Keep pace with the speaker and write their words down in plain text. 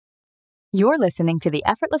You're listening to the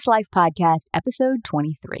Effortless Life Podcast, episode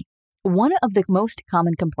 23. One of the most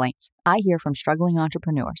common complaints I hear from struggling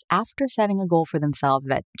entrepreneurs after setting a goal for themselves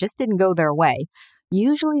that just didn't go their way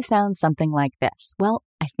usually sounds something like this. Well,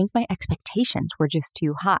 I think my expectations were just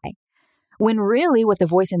too high. When really what the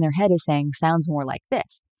voice in their head is saying sounds more like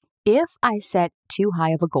this. If I set too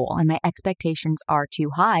high of a goal and my expectations are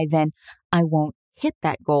too high, then I won't hit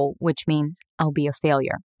that goal, which means I'll be a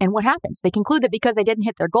failure. And what happens? They conclude that because they didn't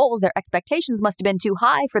hit their goals, their expectations must have been too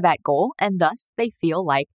high for that goal, and thus they feel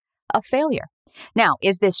like a failure. Now,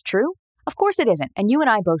 is this true? Of course it isn't, and you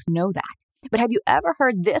and I both know that. But have you ever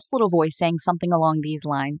heard this little voice saying something along these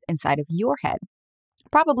lines inside of your head?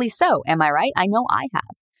 Probably so, am I right? I know I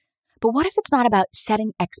have. But what if it's not about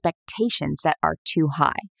setting expectations that are too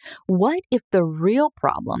high? What if the real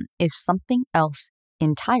problem is something else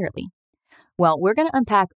entirely? Well, we're going to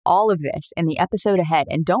unpack all of this in the episode ahead,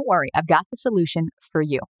 and don't worry, I've got the solution for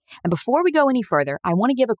you. And before we go any further, I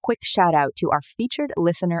want to give a quick shout out to our featured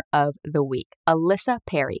listener of the week, Alyssa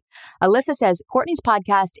Perry. Alyssa says, Courtney's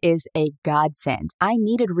podcast is a godsend. I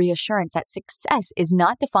needed reassurance that success is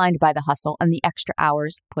not defined by the hustle and the extra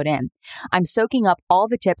hours put in. I'm soaking up all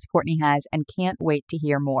the tips Courtney has and can't wait to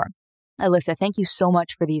hear more. Alyssa, thank you so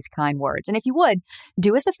much for these kind words. And if you would,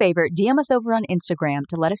 do us a favor, DM us over on Instagram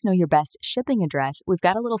to let us know your best shipping address. We've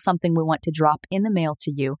got a little something we want to drop in the mail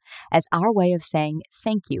to you as our way of saying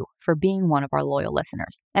thank you for being one of our loyal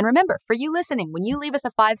listeners. And remember, for you listening, when you leave us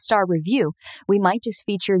a 5-star review, we might just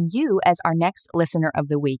feature you as our next listener of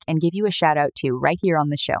the week and give you a shout out too right here on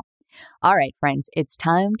the show. All right, friends, it's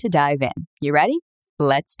time to dive in. You ready?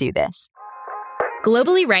 Let's do this.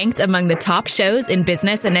 Globally ranked among the top shows in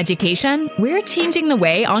business and education, we're changing the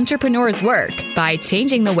way entrepreneurs work by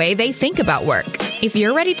changing the way they think about work. If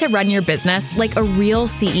you're ready to run your business like a real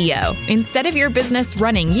CEO, instead of your business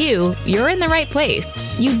running you, you're in the right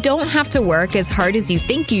place. You don't have to work as hard as you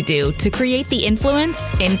think you do to create the influence,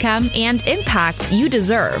 income, and impact you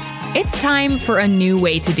deserve. It's time for a new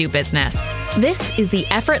way to do business. This is the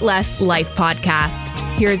Effortless Life Podcast.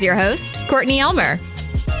 Here's your host, Courtney Elmer.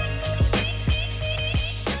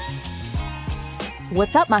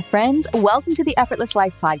 What's up, my friends? Welcome to the Effortless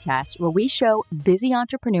Life Podcast, where we show busy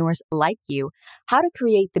entrepreneurs like you how to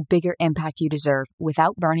create the bigger impact you deserve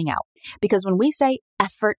without burning out. Because when we say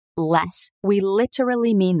effortless, we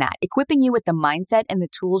literally mean that, equipping you with the mindset and the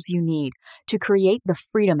tools you need to create the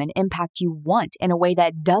freedom and impact you want in a way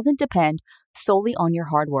that doesn't depend solely on your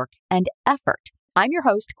hard work and effort. I'm your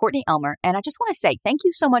host, Courtney Elmer, and I just want to say thank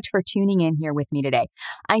you so much for tuning in here with me today.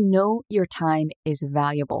 I know your time is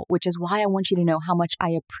valuable, which is why I want you to know how much I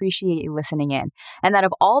appreciate you listening in, and that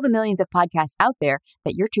of all the millions of podcasts out there,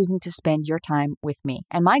 that you're choosing to spend your time with me.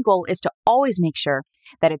 And my goal is to always make sure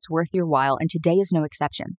that it's worth your while, and today is no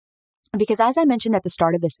exception. Because as I mentioned at the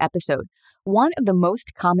start of this episode, one of the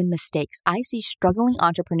most common mistakes I see struggling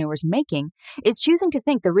entrepreneurs making is choosing to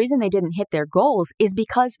think the reason they didn't hit their goals is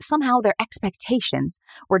because somehow their expectations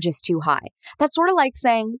were just too high. That's sort of like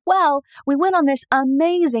saying, well, we went on this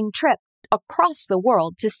amazing trip across the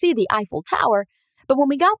world to see the Eiffel Tower, but when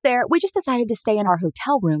we got there, we just decided to stay in our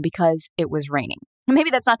hotel room because it was raining. Maybe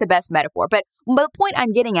that's not the best metaphor, but the point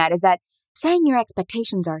I'm getting at is that saying your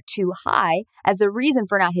expectations are too high as the reason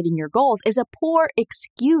for not hitting your goals is a poor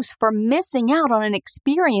excuse for missing out on an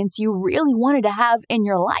experience you really wanted to have in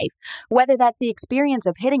your life, whether that's the experience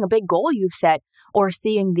of hitting a big goal you've set or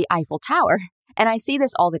seeing the Eiffel Tower. And I see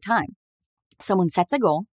this all the time. Someone sets a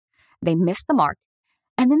goal, they miss the mark,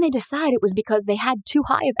 and then they decide it was because they had too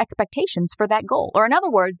high of expectations for that goal. Or in other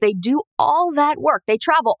words, they do all that work, they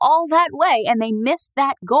travel all that way, and they miss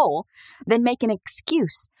that goal, then make an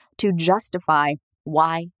excuse to justify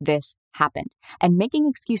why this happened. And making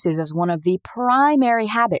excuses is one of the primary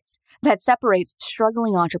habits that separates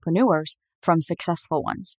struggling entrepreneurs from successful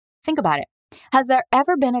ones. Think about it. Has there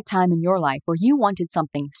ever been a time in your life where you wanted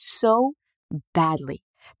something so badly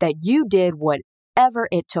that you did whatever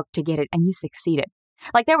it took to get it and you succeeded?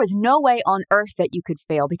 Like there was no way on earth that you could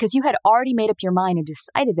fail because you had already made up your mind and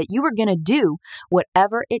decided that you were going to do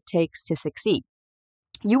whatever it takes to succeed.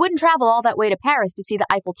 You wouldn't travel all that way to Paris to see the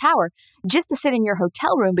Eiffel Tower just to sit in your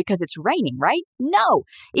hotel room because it's raining, right? No.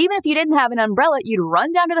 Even if you didn't have an umbrella, you'd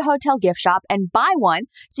run down to the hotel gift shop and buy one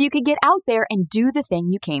so you could get out there and do the thing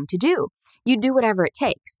you came to do. You'd do whatever it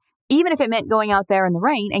takes, even if it meant going out there in the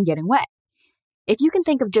rain and getting wet. If you can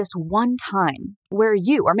think of just one time where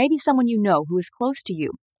you, or maybe someone you know who is close to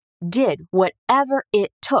you, did whatever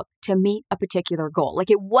it took to meet a particular goal,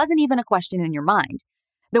 like it wasn't even a question in your mind,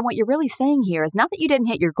 then what you're really saying here is not that you didn't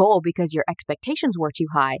hit your goal because your expectations were too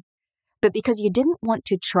high, but because you didn't want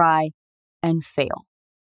to try and fail.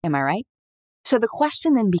 Am I right? So the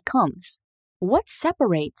question then becomes, what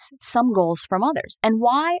separates some goals from others? And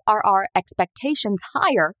why are our expectations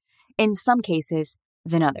higher in some cases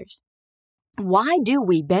than others? Why do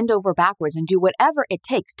we bend over backwards and do whatever it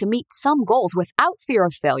takes to meet some goals without fear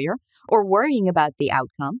of failure or worrying about the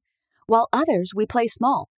outcome, while others we play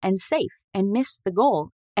small and safe and miss the goal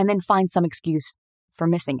and then find some excuse for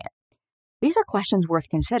missing it? These are questions worth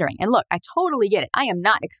considering. And look, I totally get it. I am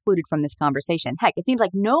not excluded from this conversation. Heck, it seems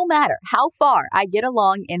like no matter how far I get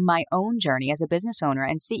along in my own journey as a business owner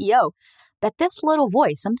and CEO, that this little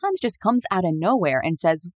voice sometimes just comes out of nowhere and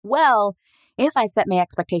says, well, if I set my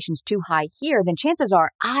expectations too high here, then chances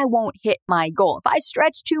are I won't hit my goal. If I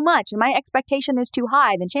stretch too much and my expectation is too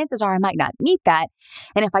high, then chances are I might not meet that.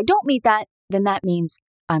 And if I don't meet that, then that means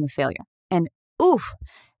I'm a failure. And oof,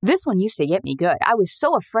 this one used to get me good. I was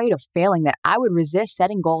so afraid of failing that I would resist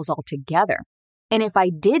setting goals altogether. And if I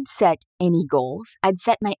did set any goals, I'd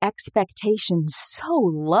set my expectations so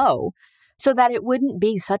low so that it wouldn't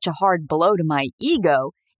be such a hard blow to my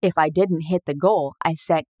ego if I didn't hit the goal I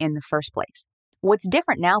set in the first place. What's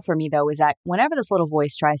different now for me, though, is that whenever this little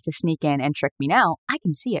voice tries to sneak in and trick me now, I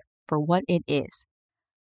can see it for what it is.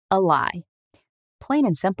 A lie. Plain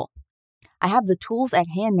and simple. I have the tools at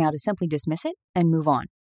hand now to simply dismiss it and move on.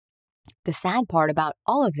 The sad part about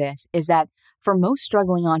all of this is that for most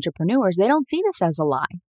struggling entrepreneurs, they don't see this as a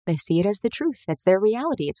lie. They see it as the truth. It's their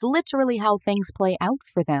reality. It's literally how things play out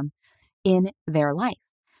for them in their life.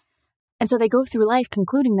 And so they go through life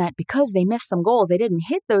concluding that because they missed some goals, they didn't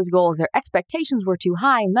hit those goals, their expectations were too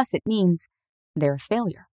high, and thus it means they're a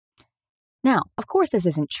failure. Now, of course, this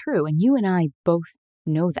isn't true, and you and I both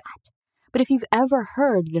know that. But if you've ever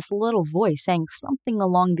heard this little voice saying something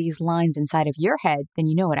along these lines inside of your head, then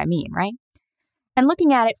you know what I mean, right? And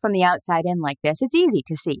looking at it from the outside in like this, it's easy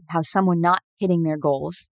to see how someone not hitting their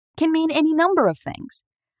goals can mean any number of things.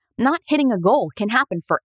 Not hitting a goal can happen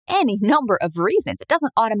for any number of reasons. It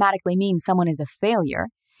doesn't automatically mean someone is a failure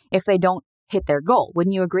if they don't hit their goal.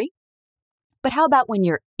 Wouldn't you agree? But how about when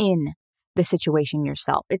you're in the situation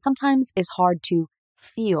yourself? It sometimes is hard to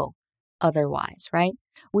feel otherwise, right?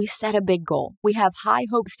 We set a big goal. We have high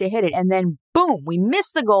hopes to hit it, and then boom, we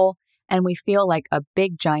miss the goal and we feel like a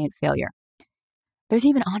big giant failure. There's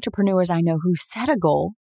even entrepreneurs I know who set a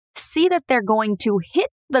goal, see that they're going to hit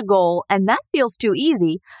the goal, and that feels too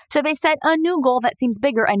easy. So they set a new goal that seems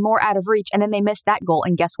bigger and more out of reach, and then they miss that goal.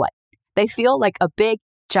 And guess what? They feel like a big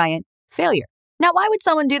giant failure. Now, why would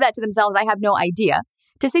someone do that to themselves? I have no idea.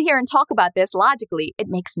 To sit here and talk about this logically, it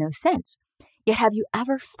makes no sense. Yet have you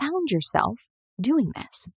ever found yourself doing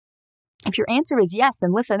this? If your answer is yes,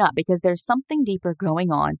 then listen up, because there's something deeper going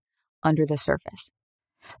on under the surface.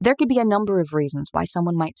 There could be a number of reasons why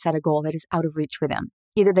someone might set a goal that is out of reach for them.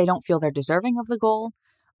 Either they don't feel they're deserving of the goal,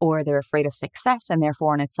 or they're afraid of success, and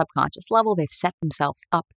therefore on a subconscious level, they've set themselves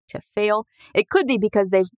up to fail. It could be because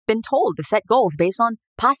they've been told to set goals based on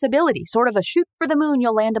possibility, sort of a shoot for the moon,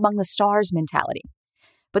 you'll land among the stars mentality.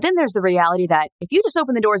 But then there's the reality that if you just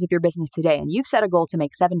open the doors of your business today and you've set a goal to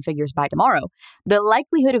make 7 figures by tomorrow, the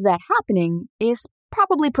likelihood of that happening is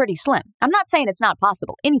probably pretty slim. I'm not saying it's not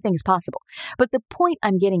possible. Anything is possible. But the point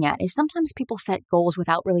I'm getting at is sometimes people set goals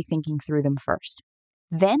without really thinking through them first.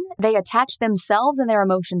 Then they attach themselves and their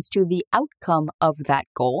emotions to the outcome of that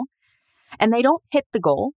goal, and they don't hit the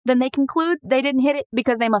goal. Then they conclude they didn't hit it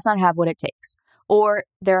because they must not have what it takes, or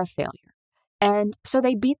they're a failure. And so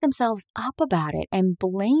they beat themselves up about it and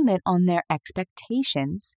blame it on their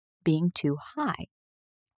expectations being too high.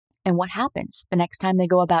 And what happens the next time they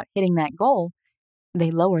go about hitting that goal?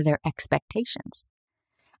 They lower their expectations.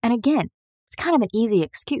 And again, it's kind of an easy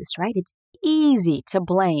excuse, right? It's easy to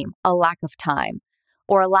blame a lack of time,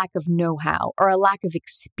 or a lack of know-how, or a lack of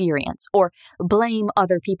experience, or blame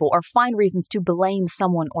other people, or find reasons to blame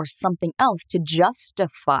someone or something else to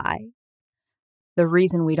justify the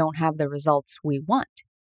reason we don't have the results we want.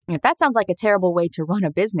 And if that sounds like a terrible way to run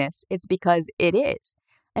a business, it's because it is.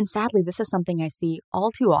 And sadly, this is something I see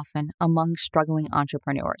all too often among struggling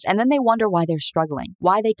entrepreneurs. And then they wonder why they're struggling,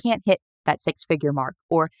 why they can't hit that 6-figure mark,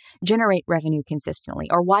 or generate revenue consistently,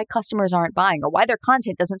 or why customers aren't buying, or why their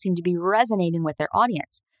content doesn't seem to be resonating with their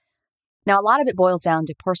audience. Now, a lot of it boils down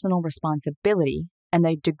to personal responsibility and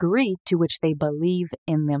the degree to which they believe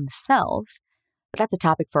in themselves. But that's a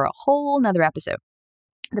topic for a whole nother episode.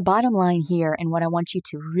 The bottom line here, and what I want you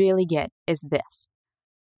to really get, is this.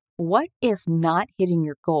 What if not hitting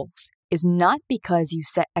your goals is not because you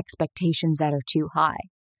set expectations that are too high?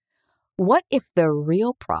 What if the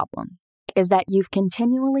real problem is that you've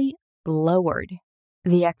continually lowered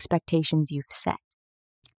the expectations you've set?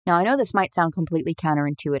 Now, I know this might sound completely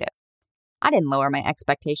counterintuitive. I didn't lower my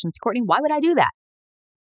expectations, Courtney. Why would I do that?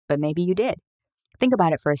 But maybe you did. Think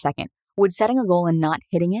about it for a second. Would setting a goal and not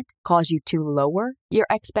hitting it cause you to lower your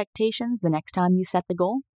expectations the next time you set the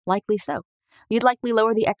goal? Likely so. You'd likely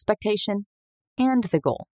lower the expectation and the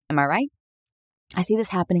goal. Am I right? I see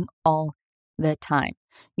this happening all the time.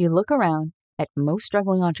 You look around at most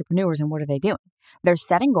struggling entrepreneurs and what are they doing? They're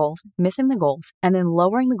setting goals, missing the goals, and then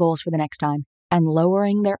lowering the goals for the next time and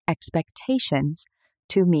lowering their expectations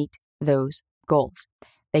to meet those goals.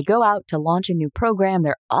 They go out to launch a new program.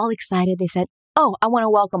 They're all excited. They said, oh, I want to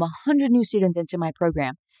welcome 100 new students into my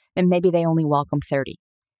program. And maybe they only welcome 30.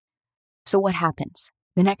 So what happens?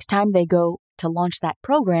 The next time they go to launch that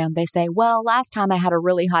program, they say, well, last time I had a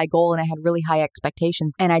really high goal and I had really high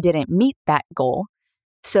expectations and I didn't meet that goal.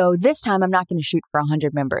 So this time I'm not going to shoot for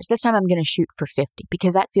 100 members. This time I'm going to shoot for 50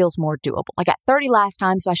 because that feels more doable. I got 30 last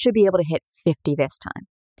time, so I should be able to hit 50 this time.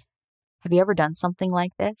 Have you ever done something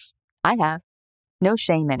like this? I have. No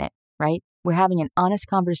shame in it, right? We're having an honest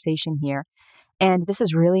conversation here. And this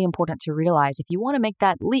is really important to realize. If you want to make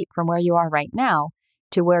that leap from where you are right now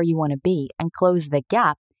to where you want to be and close the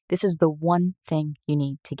gap, this is the one thing you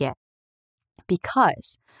need to get.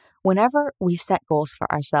 Because whenever we set goals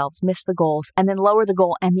for ourselves, miss the goals, and then lower the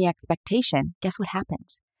goal and the expectation, guess what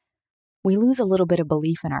happens? We lose a little bit of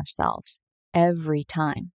belief in ourselves every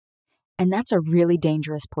time. And that's a really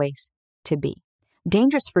dangerous place to be.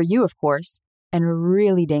 Dangerous for you, of course, and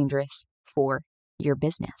really dangerous for your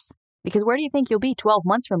business. Because where do you think you'll be 12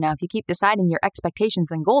 months from now if you keep deciding your expectations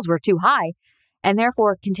and goals were too high and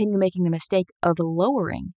therefore continue making the mistake of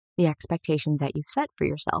lowering the expectations that you've set for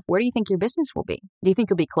yourself? Where do you think your business will be? Do you think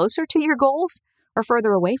you'll be closer to your goals or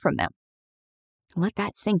further away from them? Let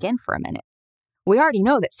that sink in for a minute. We already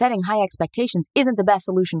know that setting high expectations isn't the best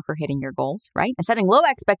solution for hitting your goals, right? And setting low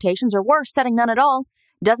expectations, or worse, setting none at all,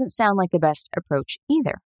 doesn't sound like the best approach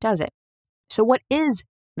either, does it? So what is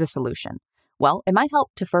the solution? Well, it might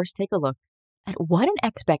help to first take a look at what an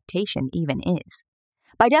expectation even is.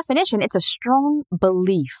 By definition, it's a strong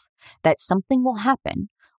belief that something will happen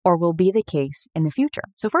or will be the case in the future.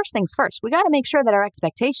 So first things first, we got to make sure that our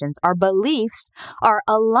expectations, our beliefs, are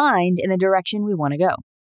aligned in the direction we want to go.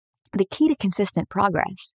 The key to consistent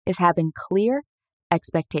progress is having clear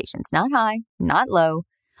expectations, not high, not low,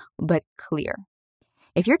 but clear.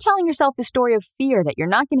 If you're telling yourself the story of fear that you're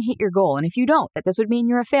not going to hit your goal, and if you don't, that this would mean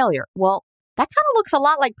you're a failure, well, that kind of looks a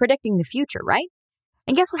lot like predicting the future, right?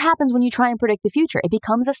 And guess what happens when you try and predict the future? It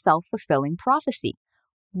becomes a self-fulfilling prophecy.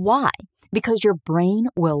 Why? Because your brain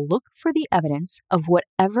will look for the evidence of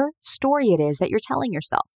whatever story it is that you're telling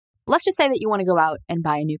yourself. Let's just say that you want to go out and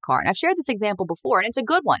buy a new car. And I've shared this example before, and it's a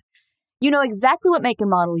good one. You know exactly what make and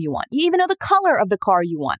model you want. You even know the color of the car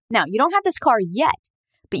you want. Now, you don't have this car yet,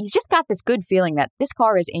 but you've just got this good feeling that this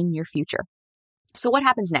car is in your future. So what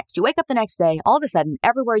happens next? You wake up the next day, all of a sudden,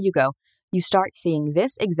 everywhere you go, you start seeing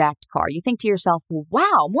this exact car. You think to yourself,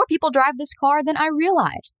 wow, more people drive this car than I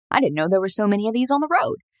realized. I didn't know there were so many of these on the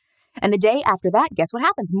road. And the day after that, guess what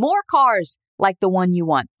happens? More cars like the one you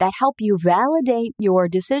want that help you validate your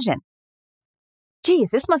decision.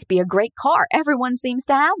 Geez, this must be a great car. Everyone seems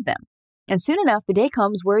to have them. And soon enough, the day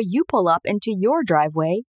comes where you pull up into your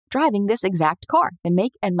driveway driving this exact car, the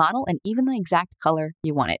make and model, and even the exact color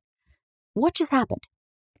you wanted. What just happened?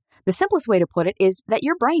 The simplest way to put it is that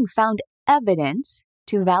your brain found evidence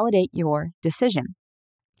to validate your decision.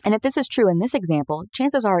 And if this is true in this example,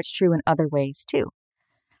 chances are it's true in other ways too.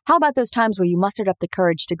 How about those times where you mustered up the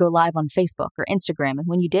courage to go live on Facebook or Instagram, and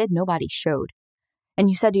when you did, nobody showed? And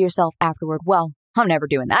you said to yourself afterward, well, I'm never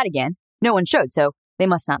doing that again. No one showed, so they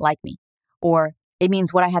must not like me. Or it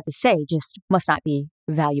means what I have to say just must not be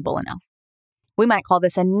valuable enough. We might call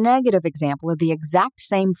this a negative example of the exact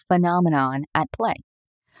same phenomenon at play.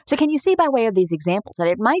 So can you see by way of these examples that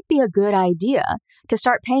it might be a good idea to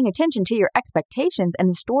start paying attention to your expectations and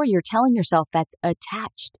the story you're telling yourself that's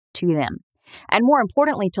attached to them? And more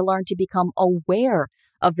importantly, to learn to become aware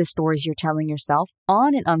of the stories you're telling yourself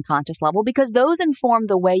on an unconscious level, because those inform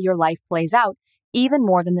the way your life plays out even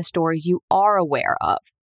more than the stories you are aware of.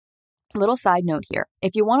 Little side note here.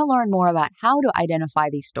 If you want to learn more about how to identify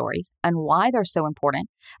these stories and why they're so important,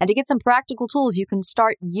 and to get some practical tools you can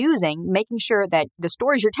start using, making sure that the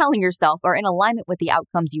stories you're telling yourself are in alignment with the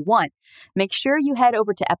outcomes you want, make sure you head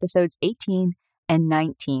over to episodes 18 and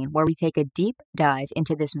 19, where we take a deep dive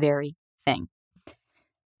into this very thing.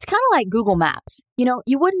 It's kind of like Google Maps. You know,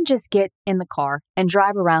 you wouldn't just get in the car and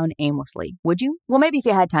drive around aimlessly, would you? Well, maybe if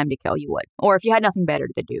you had time to kill, you would. Or if you had nothing better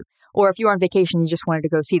to do. Or if you were on vacation, you just wanted to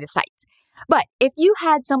go see the sights. But if you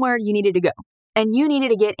had somewhere you needed to go and you needed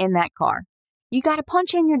to get in that car, you got to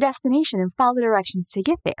punch in your destination and follow the directions to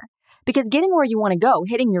get there. Because getting where you want to go,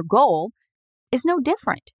 hitting your goal, is no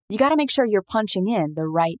different. You got to make sure you're punching in the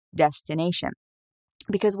right destination.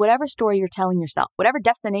 Because whatever story you're telling yourself, whatever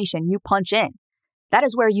destination you punch in, that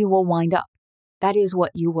is where you will wind up. That is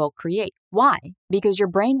what you will create. Why? Because your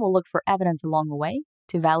brain will look for evidence along the way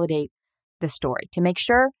to validate the story, to make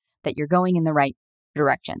sure that you're going in the right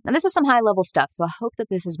direction. And this is some high-level stuff, so I hope that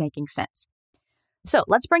this is making sense. So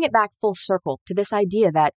let's bring it back full circle to this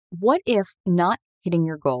idea that what if not hitting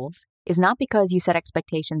your goals is not because you set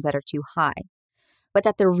expectations that are too high, but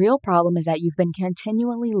that the real problem is that you've been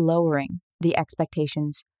continually lowering the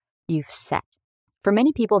expectations you've set. For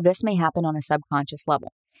many people, this may happen on a subconscious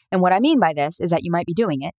level. And what I mean by this is that you might be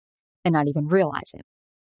doing it and not even realize it.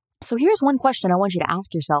 So here's one question I want you to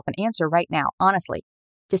ask yourself and answer right now, honestly,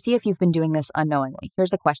 to see if you've been doing this unknowingly.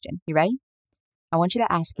 Here's the question. You ready? I want you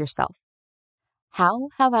to ask yourself, how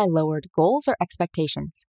have I lowered goals or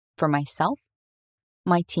expectations for myself,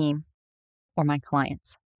 my team, or my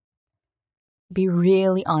clients? Be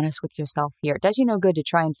really honest with yourself here. It does you no good to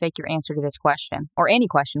try and fake your answer to this question, or any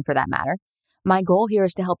question for that matter. My goal here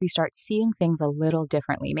is to help you start seeing things a little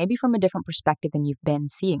differently, maybe from a different perspective than you've been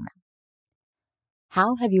seeing them.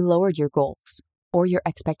 How have you lowered your goals or your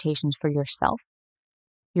expectations for yourself,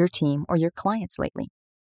 your team, or your clients lately?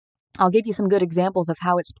 I'll give you some good examples of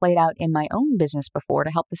how it's played out in my own business before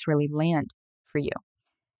to help this really land for you.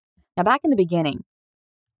 Now, back in the beginning,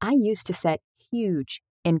 I used to set huge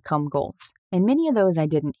income goals, and many of those I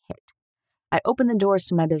didn't hit. I'd open the doors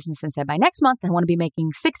to my business and say, by next month, I want to be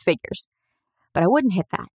making 6 figures, but I wouldn't hit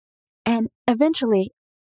that. And eventually,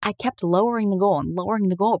 I kept lowering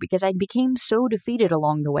the goal because I became so defeated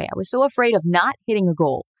along the way. I was so afraid of not hitting a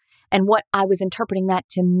goal and what I was interpreting that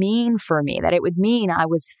to mean for me, that it would mean I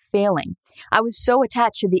was failing. I was so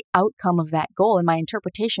attached to the outcome of that goal and my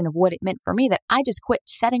interpretation of what it meant for me that I just quit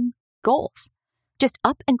setting goals, just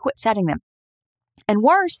up and quit setting them. And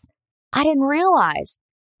worse, I didn't realize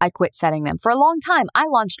I quit setting them. For a long time, I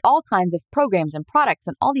launched all kinds of programs and products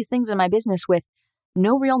and all these things in my business with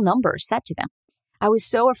no real numbers set to them. I was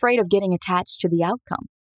so afraid of getting attached to the outcome.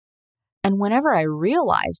 And whenever I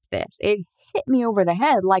realized this, it hit me over the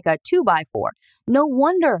head like a 2x4. No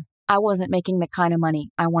wonder I wasn't making the kind of money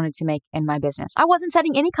I wanted to make in my business. I wasn't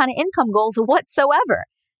setting any kind of income goals whatsoever.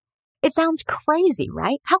 It sounds crazy,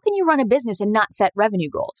 right? How can you run a business and not set revenue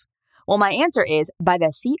goals? Well, my answer is by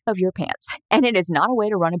the seat of your pants. And it is not a way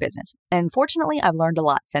to run a business. And fortunately, I've learned a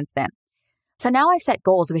lot since then. So now I set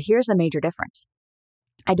goals, but here's the major difference.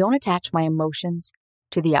 I don't attach my emotions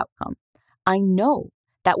to the outcome. I know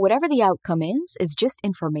that whatever the outcome is just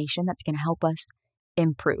information that's going to help us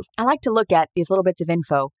improve. I like to look at these little bits of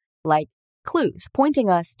info like clues, pointing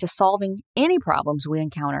us to solving any problems we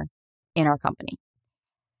encounter in our company.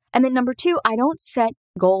 And then number 2, I don't set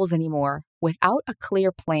goals anymore without a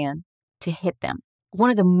clear plan to hit them.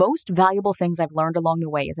 One of the most valuable things I've learned along the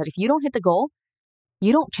way is that if you don't hit the goal,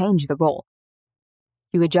 you don't change the goal.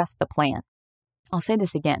 You adjust the plan. I'll say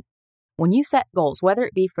this again. When you set goals, whether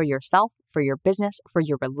it be for yourself, for your business, for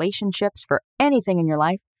your relationships, for anything in your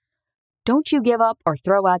life, don't you give up or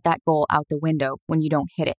throw out that goal out the window when you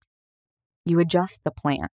don't hit it. You adjust the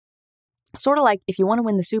plan. Sort of like if you want to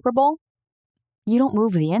win the Super Bowl, you don't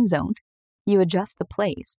move the end zone. You adjust the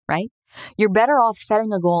plays, right? You're better off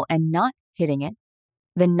setting a goal and not hitting it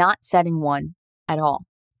than not setting one at all.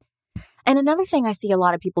 And another thing I see a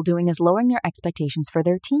lot of people doing is lowering their expectations for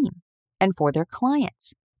their team and for their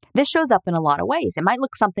clients. This shows up in a lot of ways. It might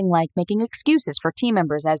look something like making excuses for team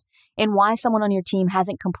members as in why someone on your team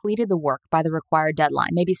hasn't completed the work by the required deadline.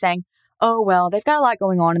 Maybe saying, oh, well, they've got a lot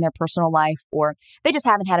going on in their personal life, or they just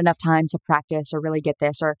haven't had enough time to practice or really get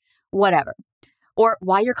this, or whatever. Or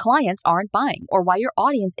why your clients aren't buying, or why your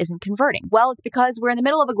audience isn't converting. Well, it's because we're in the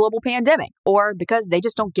middle of a global pandemic, or because they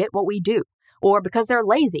just don't get what we do, or because they're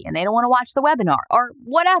lazy and they don't want to watch the webinar, or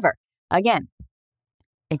whatever. Again,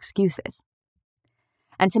 excuses.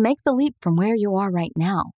 And to make the leap from where you are right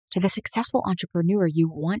now to the successful entrepreneur you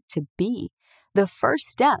want to be, the first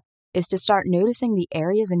step is to start noticing the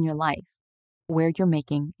areas in your life where you're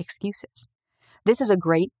making excuses. This is a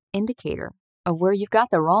great indicator of where you've got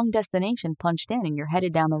the wrong destination punched in and you're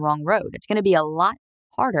headed down the wrong road. It's going to be a lot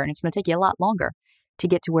harder and it's going to take you a lot longer to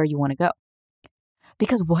get to where you want to go.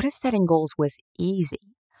 Because what if setting goals was easy?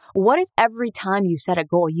 What if every time you set a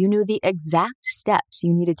goal, you knew the exact steps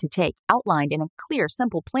you needed to take, outlined in a clear,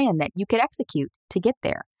 simple plan that you could execute to get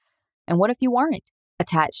there? And what if you weren't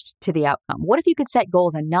attached to the outcome? What if you could set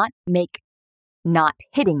goals and not make not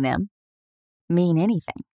hitting them mean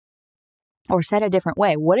anything? Or said a different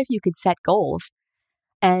way, what if you could set goals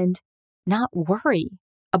and not worry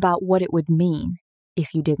about what it would mean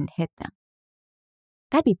if you didn't hit them?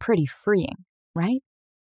 That'd be pretty freeing, right?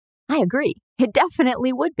 I agree. It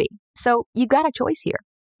definitely would be. So you've got a choice here.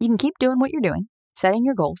 You can keep doing what you're doing, setting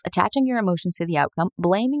your goals, attaching your emotions to the outcome,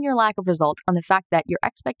 blaming your lack of results on the fact that your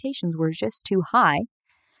expectations were just too high.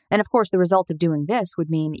 And of course, the result of doing this would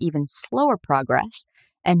mean even slower progress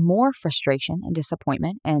and more frustration and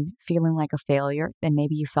disappointment and feeling like a failure than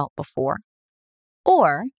maybe you felt before.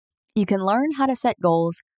 Or you can learn how to set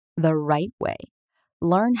goals the right way.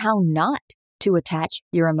 Learn how not to attach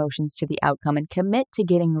your emotions to the outcome and commit to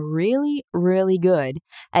getting really, really good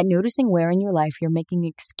at noticing where in your life you're making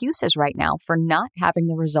excuses right now for not having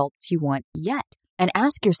the results you want yet. And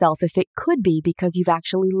ask yourself if it could be because you've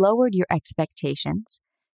actually lowered your expectations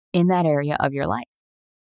in that area of your life.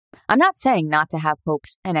 I'm not saying not to have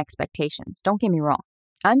hopes and expectations. Don't get me wrong.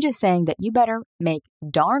 I'm just saying that you better make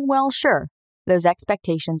darn well sure those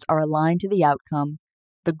expectations are aligned to the outcome,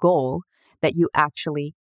 the goal that you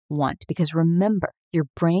actually want. Because remember, your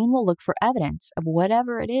brain will look for evidence of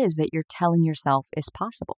whatever it is that you're telling yourself is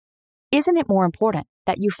possible. Isn't it more important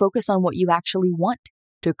that you focus on what you actually want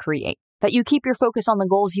to create? That you keep your focus on the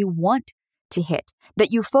goals you want to hit?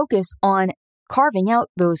 That you focus on carving out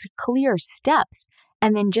those clear steps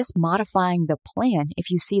and then just modifying the plan if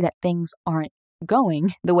you see that things aren't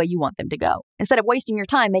going the way you want them to go, instead of wasting your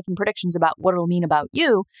time making predictions about what it'll mean about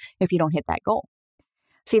you if you don't hit that goal.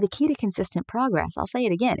 See, the key to consistent progress, I'll say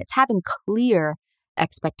it again, it's having clear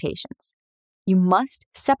expectations. You must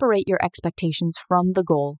separate your expectations from the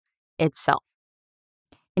goal itself.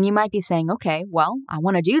 And you might be saying, okay, well, I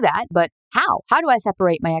want to do that, but how? How do I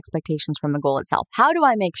separate my expectations from the goal itself? How do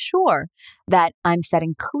I make sure that I'm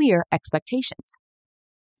setting clear expectations?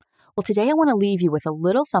 Well, today I want to leave you with a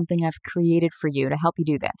little something I've created for you to help you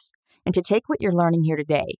do this and to take what you're learning here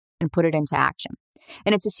today and put it into action.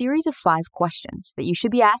 And it's a series of 5 questions that you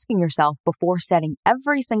should be asking yourself before setting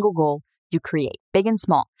every single goal you create, big and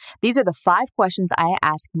small. These are the 5 questions I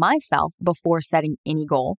ask myself before setting any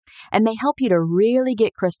goal, and they help you to really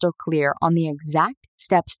get crystal clear on the exact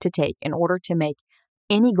steps to take in order to make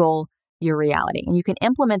any goal your reality. And you can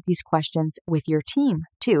implement these questions with your team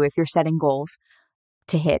too if you're setting goals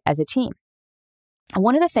to hit as a team. And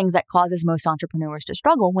one of the things that causes most entrepreneurs to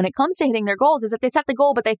struggle when it comes to hitting their goals is that they set the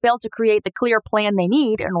goal, but they fail to create the clear plan they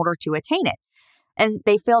need in order to attain it. And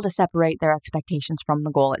they fail to separate their expectations from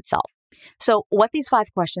the goal itself. So what these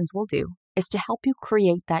 5 questions will do is to help you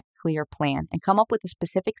create that clear plan and come up with the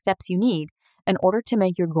specific steps you need in order to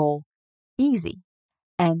make your goal easy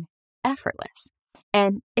and effortless.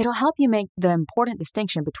 And it'll help you make the important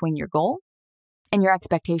distinction between your goal and your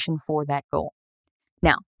expectation for that goal.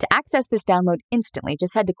 Now, to access this download instantly,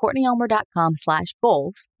 just head to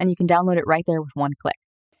CourtneyElmer.com/goals, and you can download it right there with one click.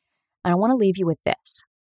 And I want to leave you with this.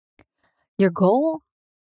 Your goal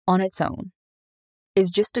on its own is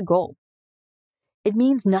just a goal. It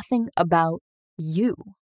means nothing about you,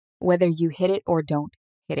 whether you hit it or don't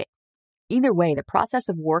hit it. Either way, the process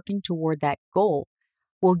of working toward that goal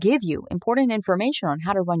will give you important information on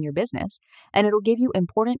how to run your business, and it'll give you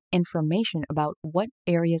important information about what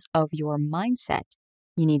areas of your mindset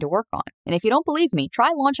you need to work on. And if you don't believe me,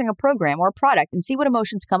 try launching a program or a product and see what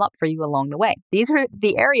emotions come up for you along the way. These are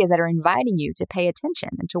the areas that are inviting you to pay attention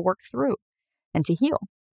and to work through and to heal.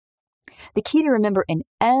 The key to remember in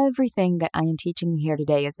everything that I am teaching you here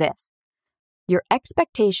today is this. Your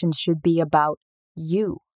expectations should be about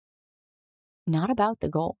you, not about the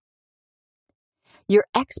goal. Your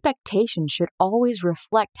expectations should always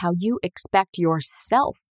reflect how you expect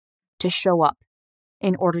yourself to show up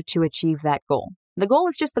in order to achieve that goal. The goal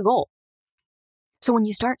is just the goal. So when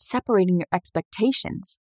you start separating your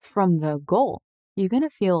expectations from the goal, you're going to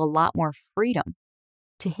feel a lot more freedom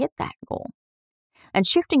to hit that goal. And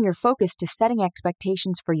shifting your focus to setting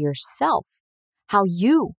expectations for yourself, how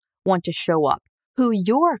you want to show up, who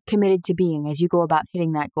you're committed to being as you go about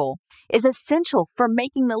hitting that goal, is essential for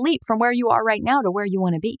making the leap from where you are right now to where you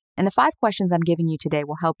want to be. And the 5 questions I'm giving you today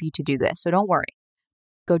will help you to do this, so don't worry.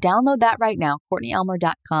 Go download that right now,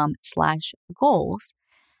 CourtneyElmer.com/goals,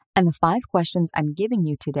 and the 5 questions I'm giving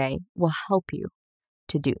you today will help you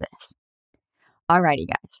to do this. Alrighty,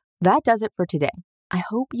 guys, that does it for today. I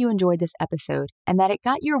hope you enjoyed this episode and that it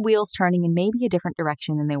got your wheels turning in maybe a different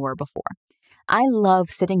direction than they were before. I love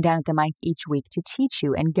sitting down at the mic each week to teach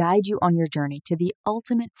you and guide you on your journey to the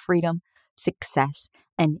ultimate freedom, success,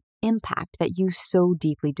 and impact that you so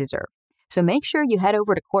deeply deserve. So make sure you head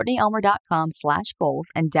over to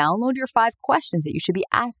CourtneyElmer.com/goals and download your 5 questions that you should be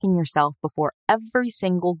asking yourself before every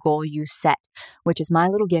single goal you set, which is my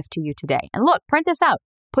little gift to you today. And look, print this out,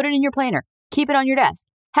 put it in your planner, keep it on your desk.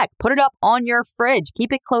 Heck, put it up on your fridge,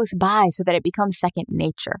 keep it close by so that it becomes second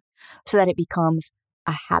nature, so that it becomes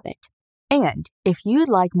a habit. And if you'd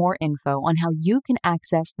like more info on how you can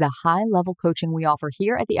access the high-level coaching we offer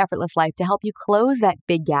here at The Effortless Life to help you close that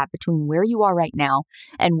big gap between where you are right now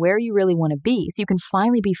and where you really want to be so you can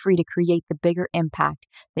finally be free to create the bigger impact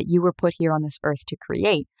that you were put here on this earth to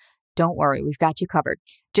create, don't worry, we've got you covered.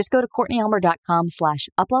 Just go to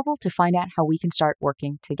CourtneyElmer.com/uplevel to find out how we can start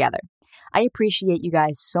working together. I appreciate you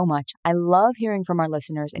guys so much. I love hearing from our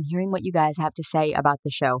listeners and hearing what you guys have to say about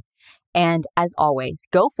the show. And as always,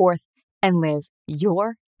 go forth and live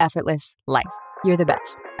your effortless life. You're the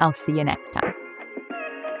best. I'll see you next time.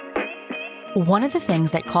 One of the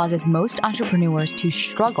things that causes most entrepreneurs to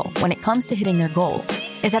struggle when it comes to hitting their goals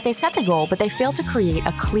is that they set the goal, but they fail to create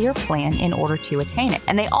a clear plan in order to attain it.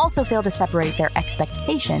 And they also fail to separate their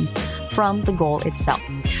expectations from the goal itself.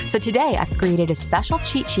 So today, I've created a special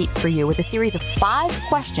cheat sheet for you with a series of 5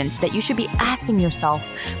 questions that you should be asking yourself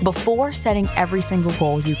before setting every single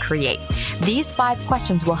goal you create. These 5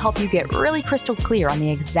 questions will help you get really crystal clear on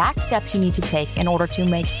the exact steps you need to take in order to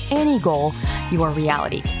make any goal your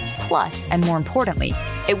reality. Plus, and more importantly,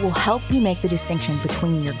 it will help you make the distinction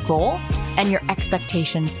between your goal and your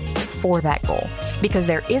expectations for that goal. Because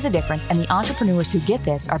there is a difference, and the entrepreneurs who get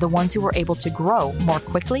this are the ones who are able to grow more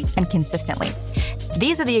quickly and consistently.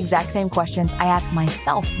 These are the exact same questions I ask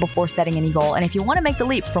myself before setting any goal. And if you want to make the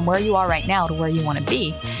leap from where you are right now to where you want to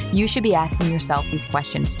be, you should be asking yourself these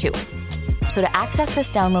questions too. So to access this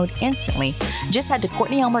download instantly, just head to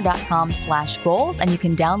CourtneyElmer.com/goals and you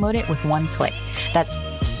can download it with one click. That's